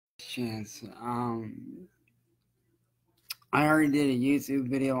chance. I already did a YouTube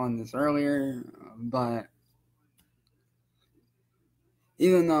video on this earlier, but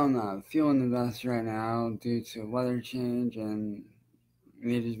even though I'm not feeling the best right now due to weather change and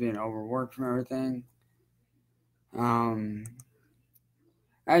me just being overworked from everything,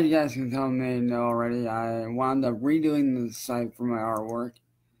 as you guys can tell me know already, I wound up redoing the site for my artwork.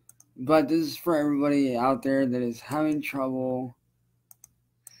 But this is for everybody out there that is having trouble,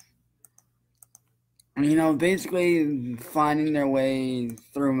 basically finding their way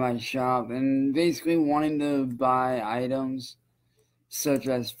through my shop and basically wanting to buy items such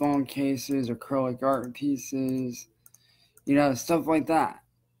as phone cases, acrylic art pieces, stuff like that.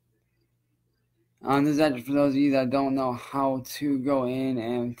 This is actually for those of you that don't know how to go in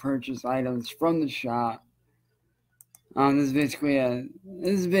and purchase items from the shop. This is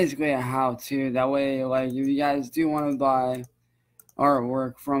basically a how-to. That way, like, if you guys do want to buy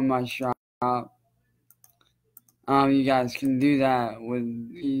artwork from my shop, you guys can do that with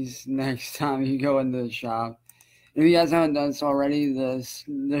ease next time you go into the shop. If you guys haven't done so already,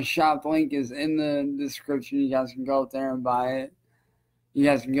 the shop link is in the description. You guys can go up there and buy it. You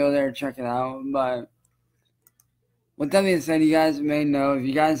guys can go there and check it out. But with that being said, you guys may know, if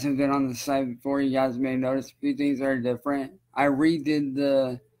you guys have been on the site before, you guys may notice a few things that are different. I redid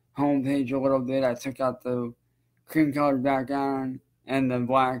the homepage a little bit. I took out the cream colored background and the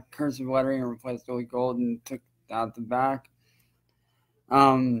black cursive lettering and replaced it with gold and took out the back.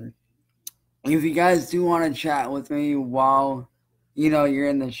 If you guys do want to chat with me while you're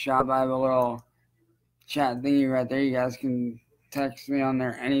in the shop, I have a little chat thingy right there. You guys can text me on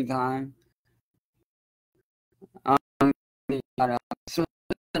there anytime. So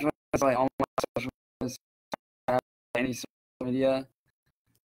that's like all my social any social media.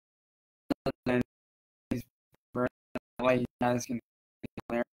 And like you guys can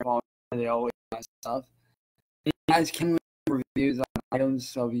they always my stuff. You guys can leave reviews on items,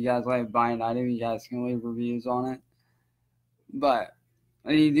 so if you guys like buying an item, you guys can leave reviews on it. But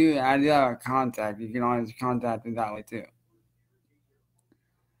I do have a contact. You can always contact me that way too.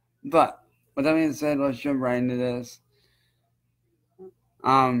 But with that being said, let's jump right into this.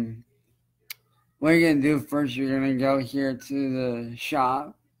 What you're gonna do first, you're gonna go here to the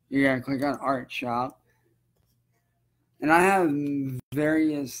shop. You're gonna click on Art Shop. And I have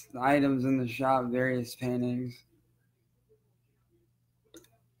various items in the shop, various paintings.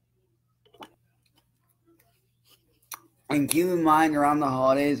 And keep in mind, around the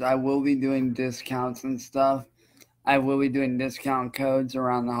holidays, I will be doing discounts and stuff. I will be doing discount codes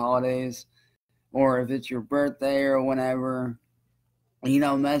around the holidays. Or if it's your birthday or whenever,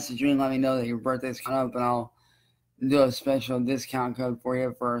 message me and let me know that your birthday's coming up, and I'll do a special discount code for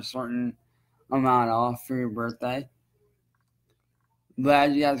you for a certain amount off for your birthday. But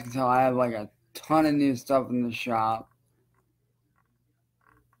as you guys can tell, I have like a ton of new stuff in the shop.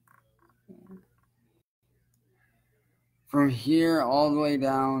 From here all the way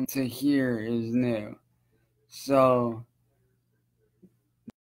down to here is new. So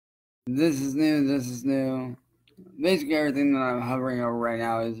this is new, this is new. Basically everything that I'm hovering over right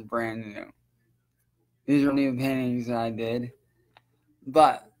now is brand new. These are new paintings that I did.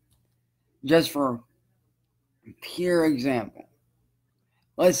 But just for pure example,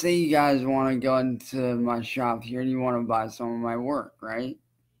 let's say you guys want to go into my shop here and you want to buy some of my work, right?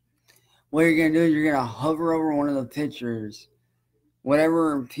 What you're going to do is you're going to hover over one of the pictures,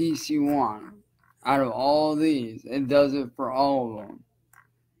 whatever piece you want. Out of all of these, it does it for all of them.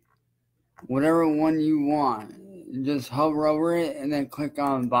 Whatever one you want, just hover over it and then click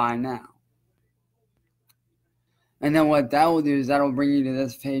on Buy Now. And then what that will do is that'll bring you to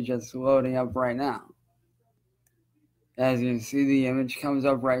this page that's loading up right now. As you can see, the image comes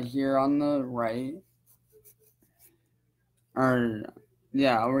up right here on the right. Over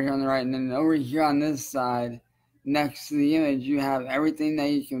here on the right. And then over here on this side, next to the image, you have everything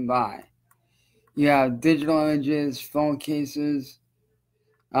that you can buy. You have digital images, phone cases,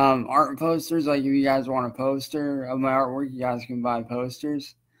 art posters. Like if you guys want a poster of my artwork, you guys can buy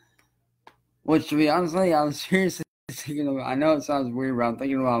posters. Which, to be honest, I was seriously thinking about. I know it sounds weird, but I'm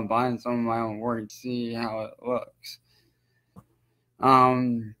thinking about buying some of my own work to see how it looks.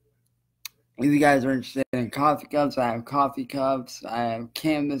 If you guys are interested in coffee cups, I have coffee cups. I have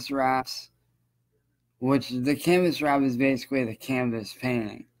canvas wraps, which the canvas wrap is basically the canvas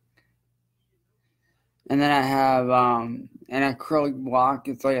painting. And then I have an acrylic block.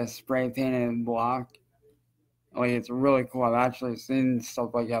 It's like a spray painted block. Like, it's really cool. I've actually seen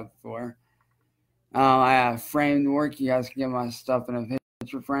stuff like that before. I have framed work. You guys can get my stuff in a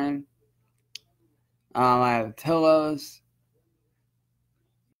picture frame. I have pillows.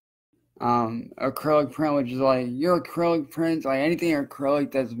 acrylic print, which is like your acrylic prints, like anything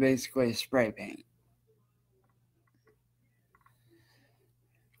acrylic that's basically spray paint.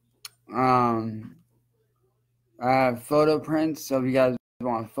 I have photo prints, so if you guys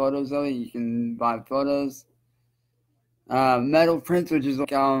want photos of it, you can buy photos. Metal prints, which is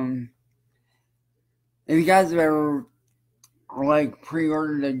like if you guys have ever like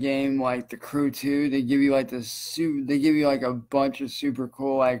pre-ordered a game like The Crew 2, they give you like they give you like a bunch of super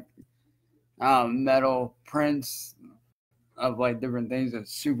cool like metal prints of like different things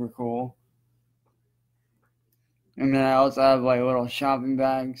that's super cool. And then I also have like little shopping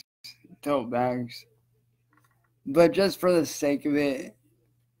bags, tote bags. But just for the sake of it,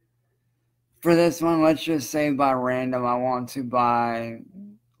 for this one, let's just say by random I want to buy,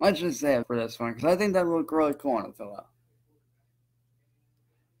 let's just say it for this one, because I think that would look really cool on a pillow.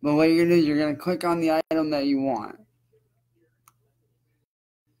 But what you're going to do is you're going to click on the item that you want.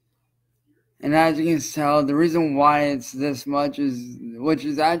 And as you can tell, the reason why it's this much is, which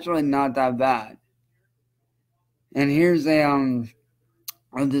is actually not that bad. And here's a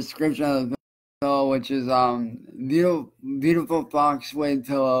description of the pillow, which is beautiful fox suede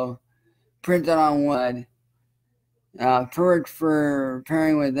pillow, printed on wood, perfect for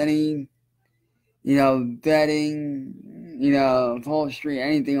pairing with any, bedding, upholstery,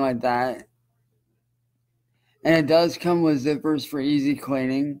 anything like that. And it does come with zippers for easy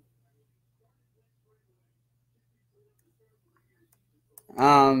cleaning.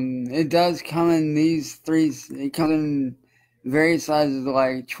 It does come in these three. It comes in various sizes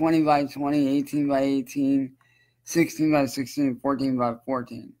like 20 by 20, 18 by 18, 16 by 16, 14 by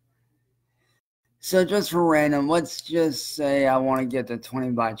 14. So just for random, let's just say I want to get the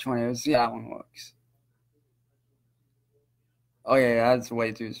 20 by 20. Let's see how that one looks. Oh yeah, that's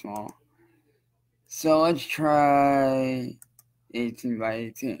way too small. So let's try 18 by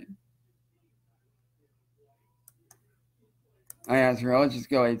 18. Oh yeah, screw it. Let's just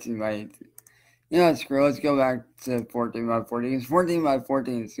go 18 by 18. Screw it. Let's go back to 14 by 14. Because 14 by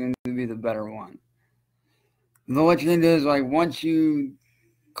 14 seems to be the better one. But what you're going to do is, like, once you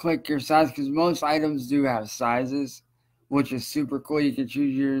click your size, because most items do have sizes, which is super cool. You can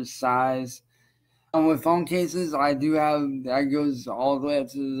choose your size. With phone cases, I do have, that goes all the way up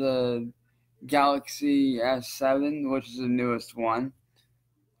to the Galaxy S7, which is the newest one.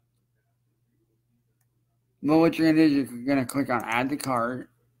 But what you're going to do is you're going to click on Add to Cart.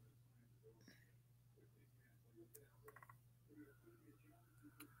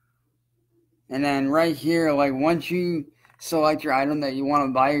 And then right here, like once you select your item that you want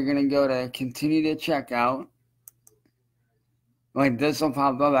to buy, you're going to go to Continue to Checkout. Like this will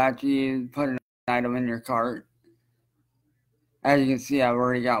pop up after you put an item in your cart. As you can see, I've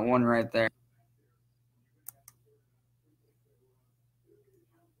already got one right there.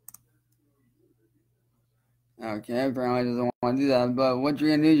 Okay, apparently it doesn't want to do that. But what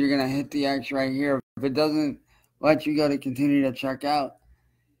you're going to do is you're going to hit the X right here. If it doesn't let you go to Continue to Checkout,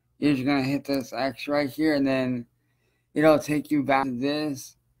 you're just going to hit this X right here. And then it'll take you back to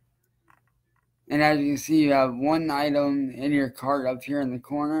this. And as you can see, you have one item in your cart up here in the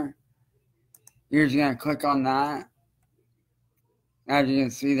corner. You're just going to click on that. As you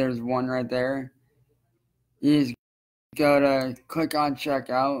can see, there's one right there. You just go to click on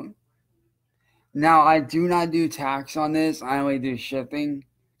checkout. Now, I do not do tax on this. I only do shipping.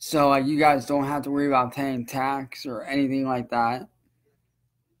 So you guys don't have to worry about paying tax or anything like that.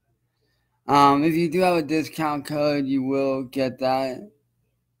 If you do have a discount code, you will get that.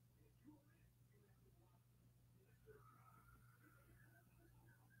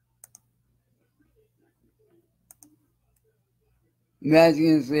 As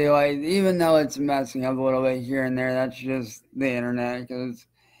you can see, like, even though it's messing up a little bit here and there, that's just the internet, because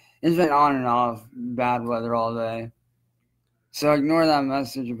it's been on and off bad weather all day. So ignore that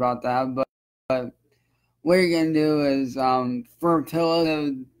message about that. But what you're going to do is, for a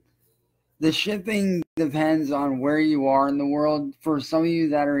pillow, the shipping depends on where you are in the world. For some of you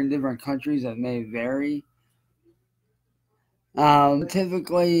that are in different countries, that may vary.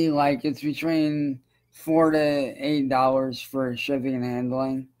 Typically, like, it's between $4 to $8 for shipping and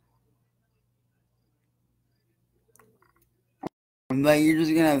handling. But you're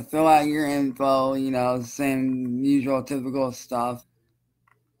just going to fill out your info, same usual typical stuff.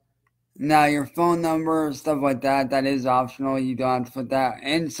 Now, your phone number, stuff like that, that is optional. You don't have to put that.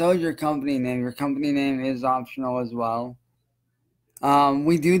 And so is your company name. Your company name is optional as well.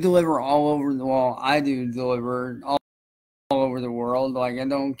 We do deliver all over the world. I do deliver all over the world. Like, I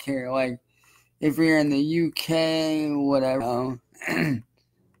don't care. Like, if you're in the UK, whatever.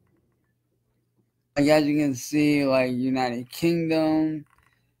 Like, as you can see, like, United Kingdom,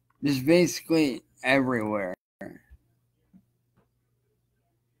 just basically everywhere.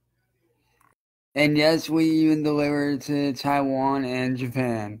 And yes, we even deliver to Taiwan and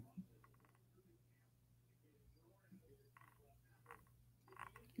Japan.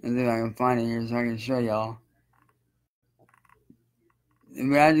 Let's see if I can find it here so I can show y'all.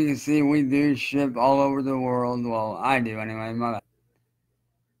 But as you can see, we do ship all over the world. Well, I do anyway.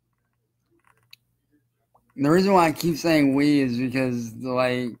 The reason why I keep saying we is because,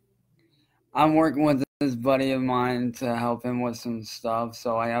 like, I'm working with this buddy of mine to help him with some stuff.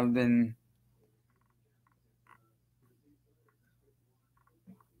 So I've been...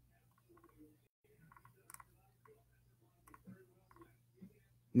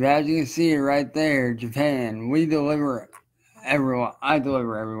 But as you can see right there, Japan, we deliver everywhere. I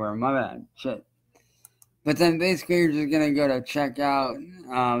deliver everywhere. My bad. Shit. But then basically you're just going to go to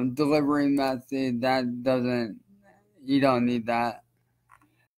checkout, delivery method. That doesn't... You don't need that.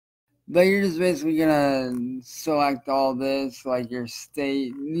 But you're just basically going to select all this, like your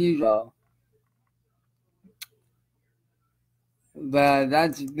state, usual. But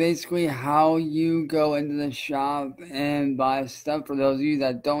that's basically how you go into the shop and buy stuff. For those of you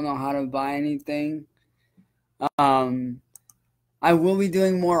that don't know how to buy anything, I will be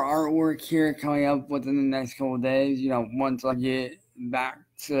doing more artwork here coming up within the next couple of days. You know, once I get back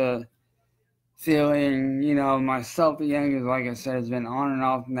to feeling, you know, myself again, because like I said, it's been on and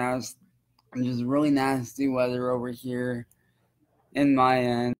off now. It's just really nasty weather over here in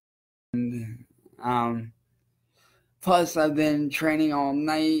my end. Plus, I've been training all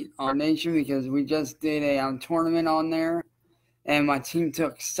night on Nation because we just did a tournament on there, and my team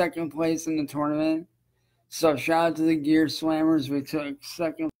took second place in the tournament. So shout out to the Gear Slammers. We took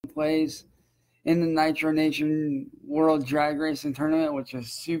second place in the Nitro Nation World Drag Racing Tournament, which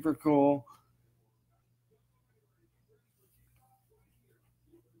is super cool.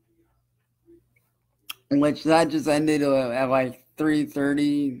 Which that just ended at like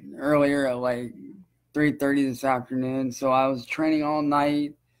 3:30 earlier at like 3:30 this afternoon. So I was training all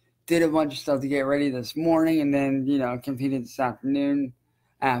night, did a bunch of stuff to get ready this morning, and then, you know, competed this afternoon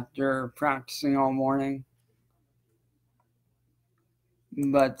after practicing all morning.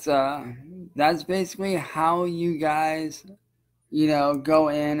 But that's basically how you guys, you know, go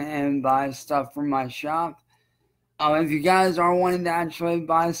in and buy stuff from my shop. If you guys are wanting to actually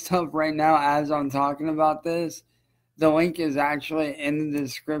buy stuff right now as I'm talking about this, the link is actually in the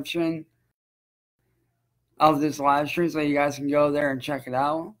description of this live stream, so you guys can go there and check it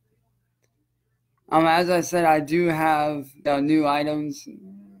out. As I said, I do have new items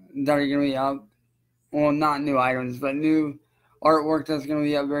that are going to be up. Well, not new items, but new artwork that's going to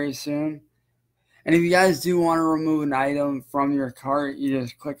be up very soon. And if you guys do want to remove an item from your cart, you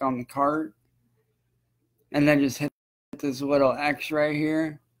just click on the cart and then just hit this little X right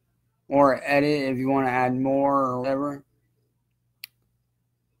here, or edit if you want to add more or whatever.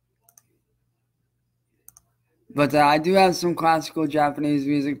 But I do have some classical Japanese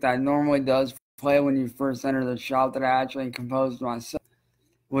music that normally does play when you first enter the shop that I actually composed myself.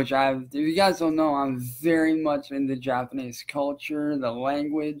 Which if you guys don't know, I'm very much into Japanese culture, the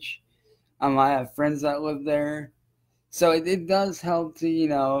language. I have friends that live there. So it does help to,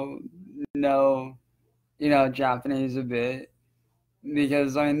 know Japanese a bit.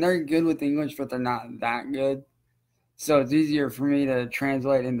 Because, I mean, they're good with English, but they're not that good. So it's easier for me to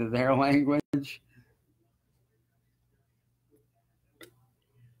translate into their language.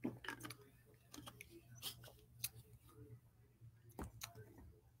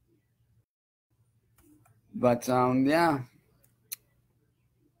 But, yeah.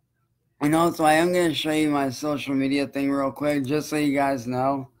 And also, I am going to show you my social media thing real quick, just so you guys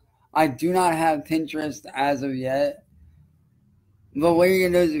know. I do not have Pinterest as of yet. But what you're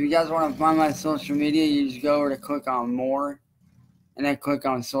going to do is, if you guys want to find my social media, you just go over to click on more, and then click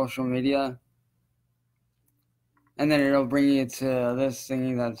on social media. And then it'll bring you to this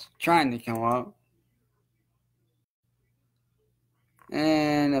thing that's trying to come up.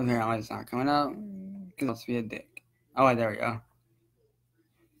 And apparently it's not coming up, because it must be a dick. Oh, wait, there we go.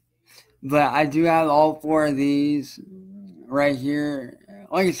 But I do have all four of these right here.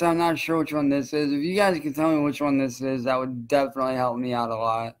 Like I said, I'm not sure which one this is. If you guys can tell me which one this is, that would definitely help me out a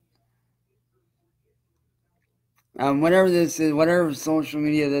lot. Whatever this is, whatever social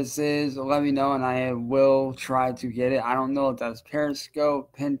media this is, let me know and I will try to get it. I don't know if that's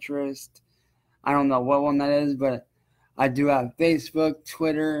Periscope, Pinterest. I don't know what one that is, but I do have Facebook,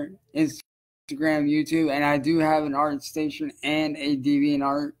 Twitter, Instagram, YouTube, and I do have an art station and a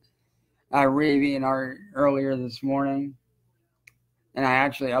DeviantArt. I read DeviantArt earlier this morning, and I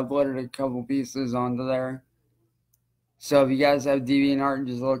actually uploaded a couple pieces onto there. So if you guys have DeviantArt,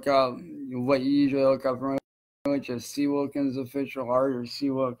 just look up what you usually look up from, which is C. Wilkins Official Art or C.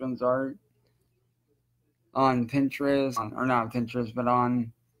 Wilkins Art on Pinterest, or not Pinterest, but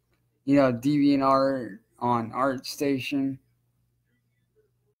on, DeviantArt, on ArtStation.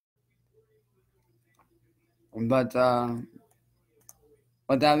 But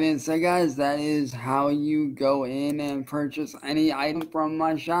with that being said, guys, that is how you go in and purchase any item from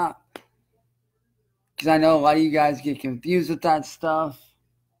my shop. Because I know a lot of you guys get confused with that stuff.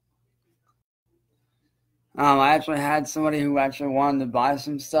 I actually had somebody who actually wanted to buy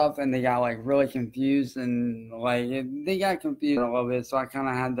some stuff, and they got like really confused, and they got confused a little bit. So I kind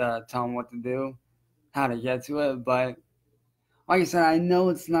of had to tell them what to do, how to get to it. But like I said, I know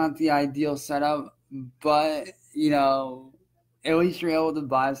it's not the ideal setup, but at least you're able to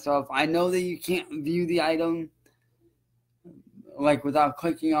buy stuff. I know that you can't view the item without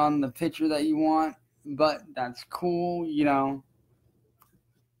clicking on the picture that you want, but that's cool.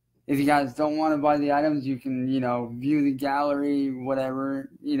 If you guys don't want to buy the items, you can, view the gallery, whatever,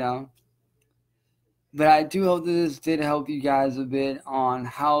 But I do hope that this did help you guys a bit on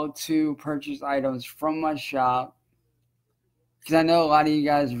how to purchase items from my shop. Because I know a lot of you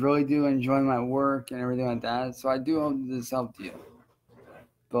guys really do enjoy my work and everything like that. So I do hope that this helped you.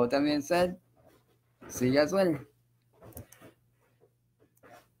 But with that being said, see you guys later.